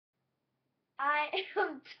I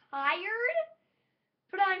am tired,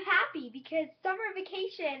 but I'm happy because summer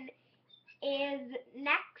vacation is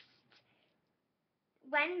next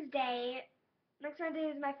Wednesday. Next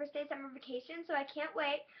Wednesday is my first day of summer vacation, so I can't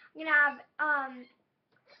wait. I'm gonna have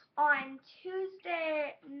on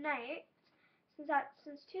Tuesday night,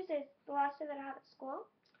 since Tuesday's the last day that I have at school.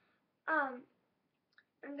 Um,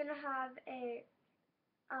 I'm gonna have a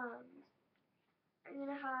um I'm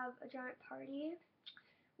gonna have a giant party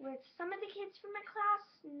with some of the kids from my class,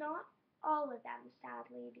 not all of them,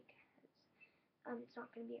 sadly, because it's not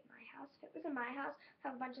going to be at my house. If it was in my house, I'd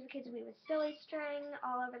have a bunch of the kids, we would silly string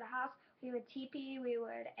all over the house, we would teepee, we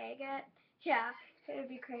would egg it. Yeah, it would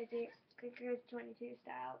be crazy. Good Girls 22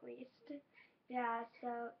 style, at least. Yeah,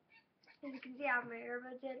 so, as you can see, I have my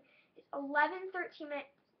earbuds in. It's 11:13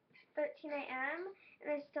 a.m., and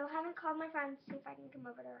I still haven't called my friend to see if I can come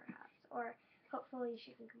over to her house, or hopefully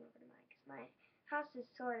she can come over to mine, because my house is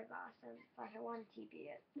sort of awesome, but I want to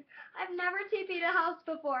TP it. I've never TP'd a house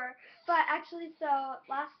before, but actually, so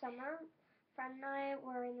last summer, a friend and I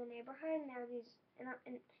were in the neighborhood, and there were these, in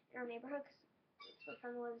our neighborhood, because my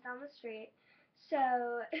friend lives down the street, so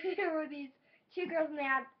there were these two girls, and they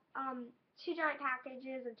had two giant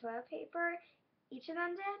packages of toilet paper, each of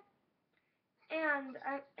them did, and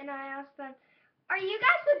I asked them, "Are you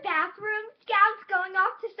guys the bathroom scouts going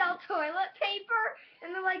off to sell toilet paper?" And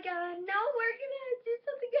they're like, "No, we're gonna do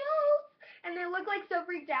something else." And they look like so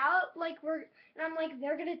freaked out, and I'm like,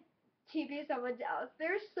 they're gonna TP someone's house.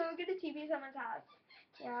 They're so gonna TP someone's house.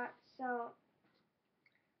 Yeah. So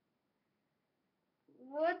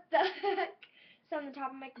what the heck? So on the top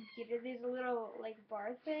of my computer, there's a little like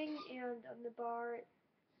bar thing, and on the bar, it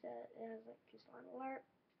has like coupon alert.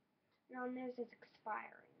 And on there it says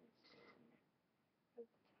expiring soon.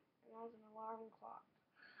 And there's an alarm clock.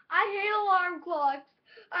 I hate alarm clocks.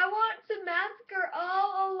 I want to massacre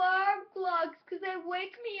all alarm clocks because they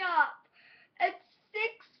wake me up at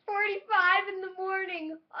 6:45 in the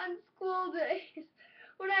morning on school days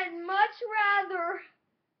when I'd much rather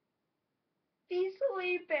be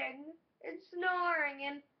sleeping and snoring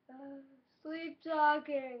and sleep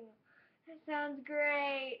talking. That sounds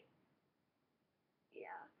great.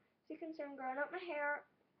 Yeah. So you can see I'm growing up my hair.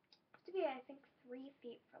 It to be, I think, 3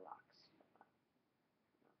 feet for locks.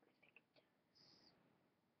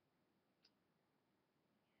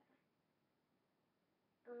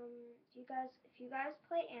 If you guys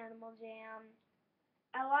play Animal Jam,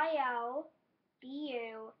 LILBUNNY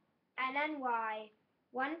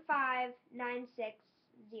 15960.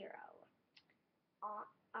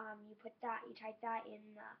 You type that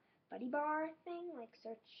in the buddy bar thing, like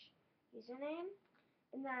search username,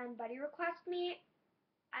 and then buddy request me.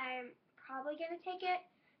 I'm probably gonna take it.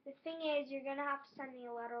 The thing is, you're gonna have to send me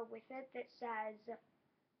a letter with it that says,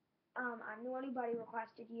 I'm the one who buddy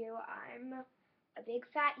requested you. I'm a big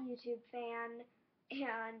fat YouTube fan,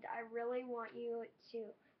 and I really want you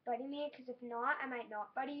to buddy me, because if not, I might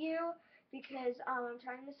not buddy you, because I'm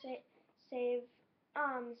trying to save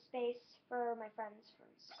space for my friends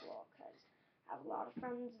from school, because I have a lot of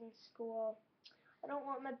friends in school. I don't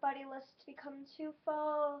want my buddy list to become too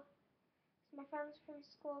full, so my friends from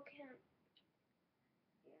school can't.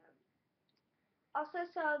 Yeah. Also,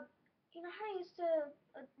 so, you know how I used to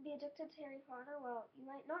be addicted to Harry Potter? Well, you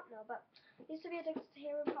might not know, but I used to be addicted to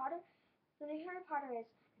Harry Potter. The new Harry Potter is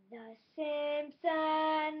The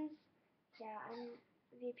Simpsons. Yeah, I'm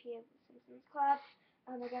VP of the Simpsons Club.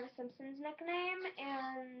 I got a Simpsons nickname,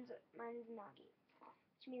 and mine's Nuggy,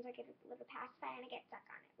 which means I get a little pacifier and I get stuck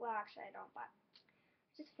on it. Well, actually, I don't, but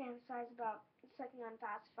I just fantasize about sucking on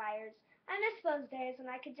pacifiers. I miss those days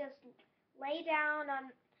when I could just lay down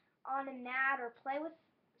on a mat or play with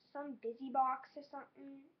some busy box or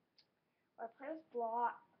something, or play with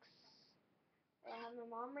blocks, or have my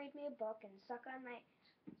mom read me a book and suck on my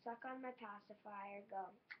pacifier. Go,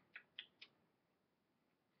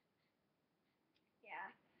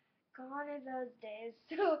 yeah. Gone are those days.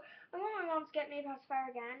 So I want my mom to get me a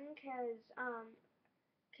pacifier again, cause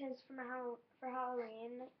for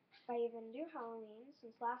Halloween, if I even do Halloween,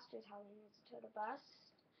 since last year's Halloween was a total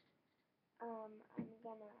bust, I'm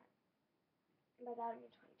gonna, by that I mean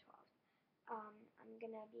 2012. I'm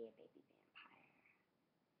gonna be a baby vampire.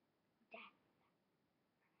 Death.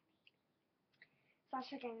 Slash,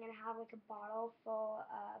 like, I'm gonna have like a bottle full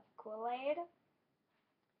of Kool-Aid,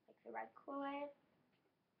 like the red Kool-Aid.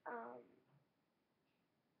 Um,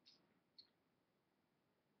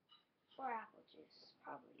 or apple juice,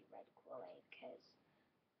 probably red Kool-Aid,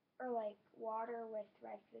 or like water with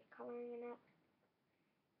red food coloring in it,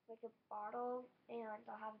 like a bottle, and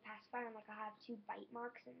I'll have a pacifier, and like I'll have 2 bite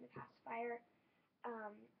marks in the pacifier.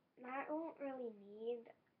 And I won't really need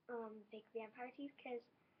fake vampire teeth because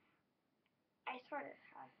I sort of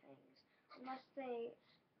have things unless they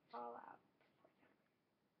fall out.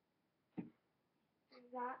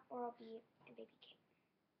 That or I'll be a baby kitten.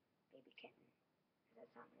 Baby kitten. Does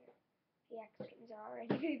that sound weird? Yeah, because kittens are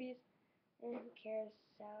already babies. And who cares?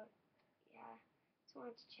 So, yeah. Just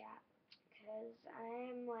wanted to chat. Because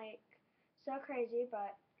I'm like so crazy,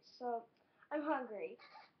 but so I'm hungry.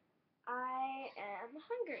 I am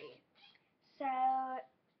hungry. So,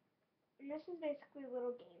 and this is basically a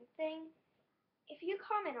little game thing. If you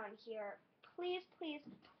comment on here, please, please,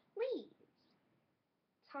 please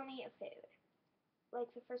tell me a food. Like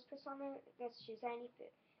the first person gets to choose any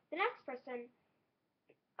food. The next person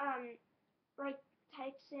um like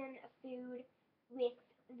types in a food with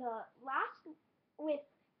the last with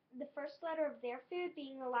the first letter of their food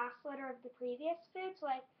being the last letter of the previous food. So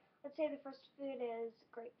like let's say the first food is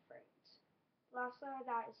grapefruit. The last letter of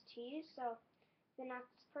that is cheese. So the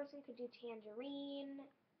next person could do tangerine,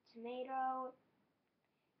 tomato.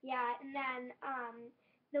 Yeah, and then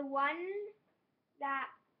the one that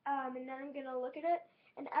and then I'm gonna look at it,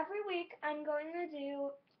 and every week I'm going to do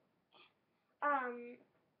um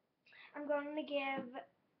I'm going to give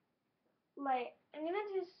like I'm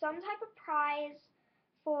gonna do some type of prize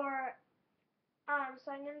for so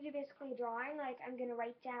I'm gonna do basically a drawing. Like I'm gonna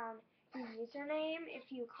write down your username if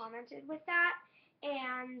you commented with that,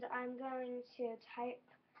 and I'm going to type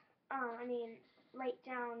write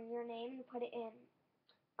down your name and put it in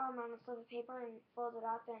on a slip of paper and fold it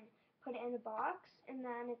up and put it in a box, and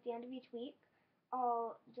then at the end of each week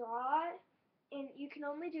I'll draw, and you can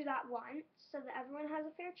only do that once so that everyone has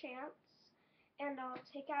a fair chance, and I'll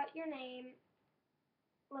take out your name,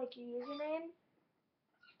 like your username,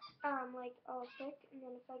 like I'll click, and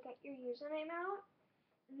then if I get your username out,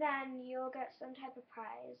 then you'll get some type of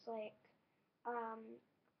prize, like,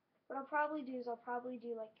 what I'll probably do is I'll probably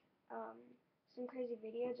do like, some crazy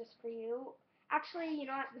video just for you. Actually, you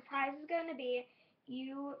know what, the prize is going to be,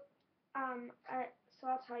 you, so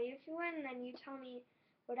I'll tell you if you win, and then you tell me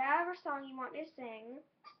whatever song you want me to sing.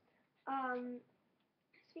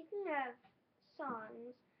 Speaking of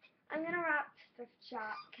songs, I'm gonna rap Thrift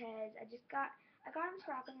Shop because I got into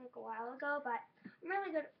rapping like a while ago, but I'm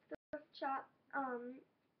really good at Thrift Shop.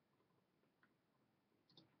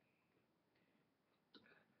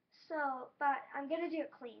 But I'm gonna do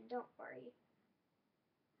it clean. Don't worry.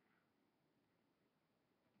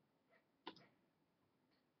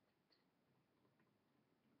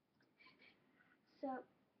 So,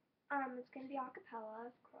 it's gonna be a cappella,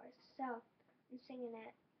 of course. So, I'm singing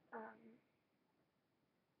it. I'm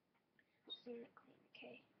singing it clean.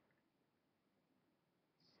 Okay.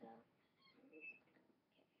 So, okay.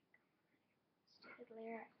 Stupid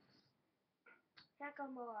lyrics.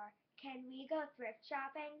 More. Can we go thrift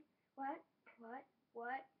shopping? What? What?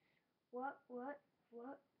 What? What? What?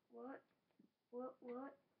 What? What? What?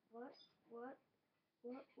 What? What? What?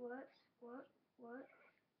 What? What? What? What?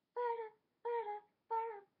 Bada, bada,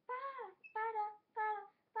 bada, bada, bada,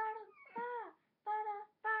 bada, bada, bada,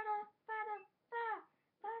 bada, bada,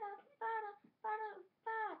 bada, bada, bada, bada,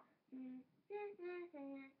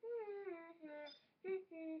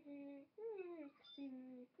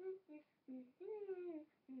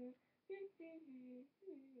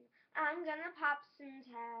 I'm gonna pop some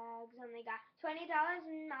tags. Only got $20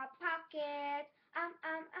 in my pocket. I'm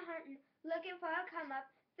hunting, looking for a come up.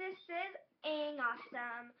 This is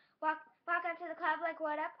awesome. Walk up to the club like,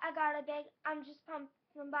 what up? I got a big, I'm just pumped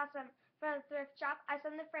and awesome from the thrift shop. I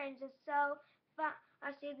saw the fringes so fun.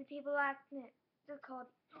 I see the people acting it. It's cold.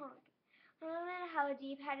 Hella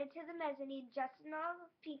deep, headed to the mezzanine, just in all the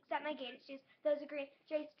peaks at my gated shoes. Those are green,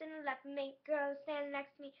 draped in the left, make girls standing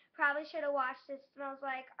next to me. Probably should have washed it. Smells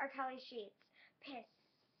like R. Kelly sheets. Piss.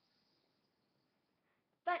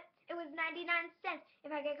 But it was 99 cents. If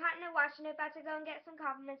I get caught in it, washing it, about to go and get some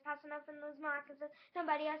compliments, passing up in those moccasins.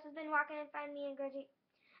 Somebody else has been walking and find me and Gertie.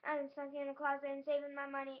 I'm stuck in a closet and saving my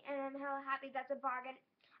money, and I'm hella happy that's a bargain.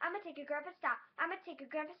 I'ma take your grandpa style. I'ma take your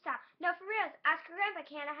grandpa style. No, for reals. Ask your grandpa,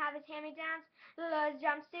 can I have his hand-me-downs? Lula's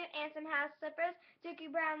jumpsuit and some house slippers. Dookie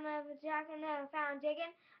Brown leather jacket and found digging.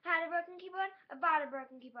 Had a broken keyboard. I bought a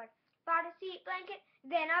broken keyboard. Bought a seat blanket.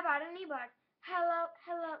 Then I bought a kneeboard. Hello,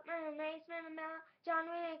 hello, my nice, my mellow. John,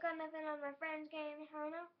 we ain't got nothing on my friends game. Hell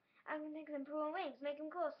no. I can take some pool wings, make them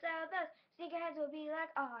cool, sell those. Sneakerheads will be like,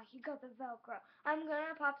 oh, you got the Velcro. I'm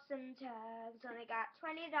gonna pop some tags. Only got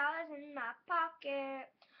 $20 in my pocket.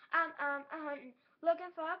 I'm hunting,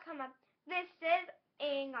 looking for a come up. This is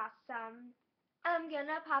awesome. I'm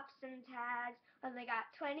gonna pop some tags. Only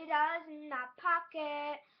got $20 in my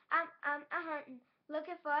pocket. I'm hunting,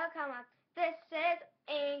 looking for a come up. This is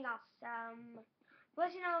awesome.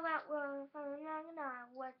 What you know about what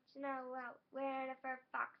you know about wearing a fur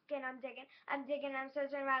fox skin? I'm digging, I'm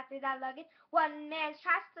searching right through that luggage. One man's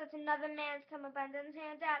trash, that's another man's come up and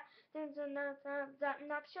hand out. There's another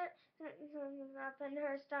up shirt, up in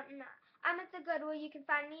her stunting. I'm at the Goodwill. You can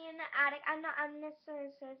find me in the attic. I'm necessarily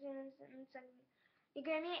searching. Your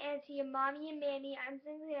Grammy, your auntie, your mommy, your mammy. I'm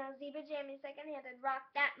singing zebra jammy, second-handed. Rock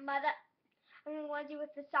that mother. I'm the onesie with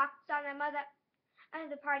the socks on that mother. I'm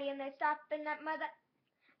at the party and they stop in that mother.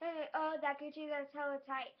 Oh, that Gucci, that's hella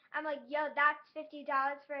tight. I'm like, yo, that's $50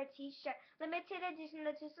 for a t-shirt. Limited edition,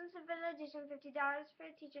 the Tucson Seville edition, $50 for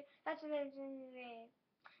a t-shirt. That's an edition.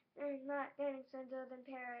 Not getting so dope in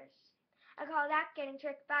Paris. I call that getting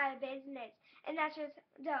tricked by a business. And that's just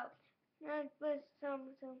dope. With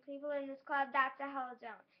some people in this club, that's a hella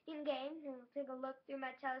zone. In game, take a look through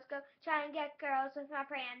my telescope, try and get girls with my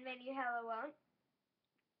brand, many hella won't.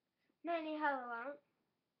 Many hella won't.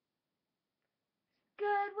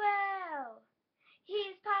 Goodwill!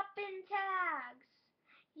 He's popping tags.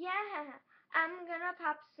 Yeah, I'm gonna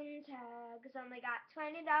pop some tags. Only got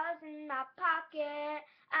 $20 in my pocket.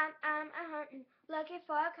 I'm a hunting, looking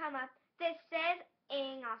for a come up. This is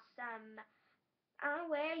awesome. I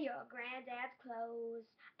wear your granddad's clothes.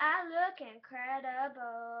 I look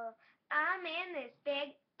incredible. I'm in this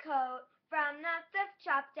big coat from the thrift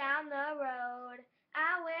shop down the road.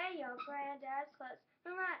 I wear your granddad's clothes.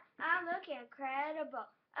 Right, I look incredible.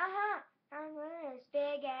 I'm in this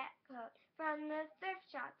big coat from the thrift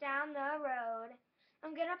shop down the road.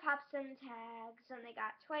 I'm gonna pop some tags, and they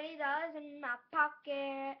got $20 in my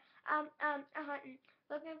pocket. I'm hunting,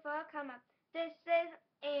 looking for a come up. This is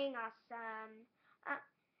awesome. Uh,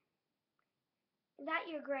 is that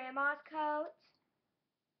your grandma's coat?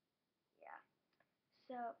 Yeah.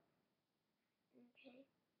 So, okay.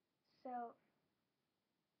 So,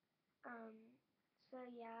 um, so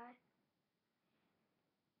yeah.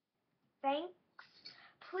 Thanks.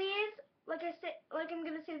 Please, like I said, like I'm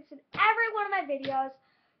gonna say this in every one of my videos.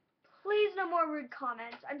 Please, no more rude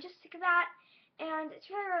comments. I'm just sick of that, and it's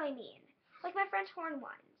really, really mean. Like my French horn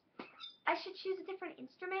ones. I should choose a different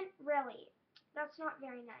instrument. Really, that's not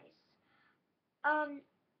very nice.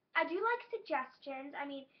 I do like suggestions. I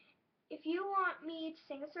mean, if you want me to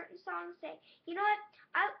sing a certain song, say, you know what,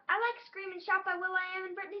 I like Scream and Shout by will.i.am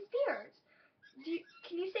and Britney Spears.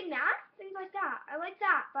 Can you sing that? Things like that. I like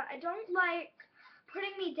that, but I don't like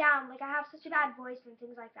putting me down, like I have such a bad voice and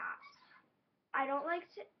things like that. I don't like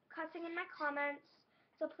cussing in my comments,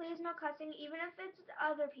 so please no cussing, even if it's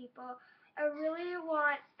other people. I really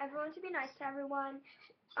want everyone to be nice to everyone.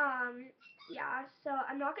 Yeah, so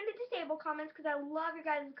I'm not going to disable comments because I love your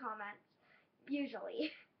guys' comments,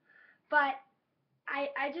 usually. But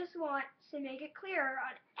I just want to make it clear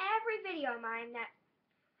on every video of mine that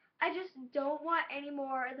I just don't want any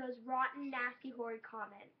more of those rotten, nasty, horrid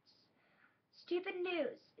comments. Stupid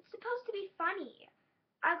news. It's supposed to be funny.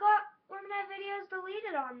 I got one of my videos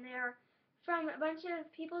deleted on there from a bunch of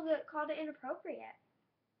people that called it inappropriate.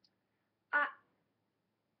 I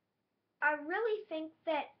I really think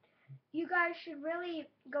that you guys should really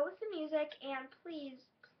go with the music and please,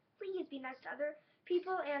 please be nice to other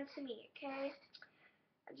people and to me, okay?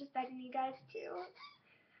 I'm just begging you guys to.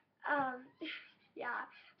 Yeah.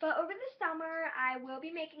 But over the summer, I will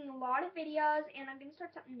be making a lot of videos, and I'm gonna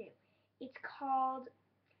start something new. It's called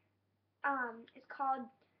it's called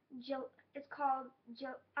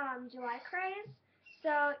July Craze.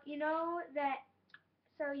 So you know that.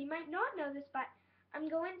 So you might not know this, but I'm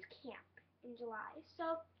going to camp in July.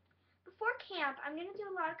 So before camp, I'm gonna do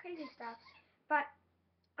a lot of crazy stuff. But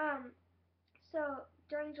um, so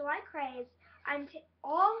during July Craze,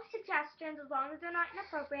 all suggestions, as long as they're not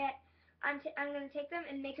inappropriate, I'm gonna take them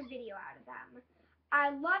and make a video out of them.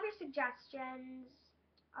 I love your suggestions,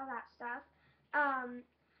 all that stuff.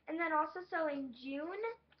 And then also, so in June,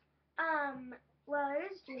 well, it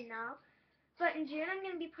is June now, but in June I'm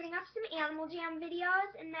gonna be putting up some Animal Jam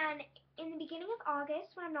videos, and then in the beginning of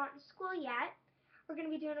August, when I'm not in school yet, we're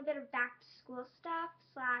gonna be doing a bit of back to school stuff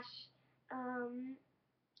slash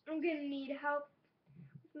I'm gonna need help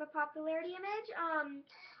with my popularity image.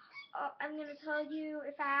 I'm gonna tell you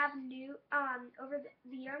if I have over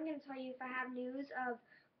the year. I'm gonna tell you if I have news of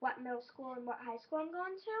what middle school and what high school I'm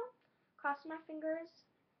going to. Cross my fingers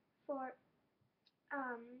for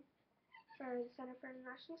um for the Center for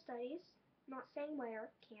International Studies. I'm not saying where,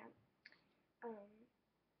 can't. Um,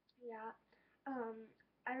 yeah.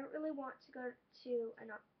 I don't really want to go to a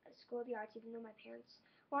school of the arts, even though my parents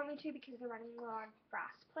want me to because they're running low on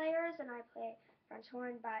brass players and I play French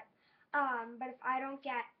horn. But if I don't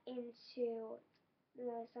get into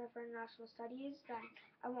the Center for International Studies, then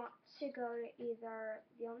I want to go to either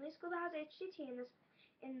the only school that has HGT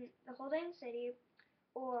Haldane City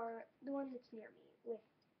or the one that's near me with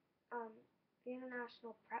the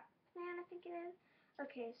International Prep Plan, I think it is.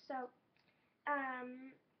 Okay, so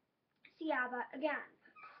yeah, but again,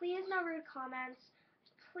 please no rude comments.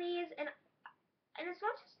 Please, and it's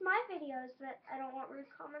not just my videos that I don't want rude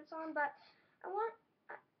comments on, but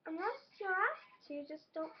unless you're asked to, just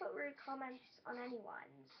don't put rude comments on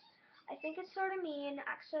anyone's. I think it's sort of mean.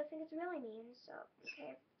 Actually, I think it's really mean. So,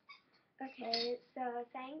 okay. Okay, so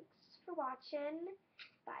thanks for watching.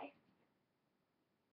 Bye.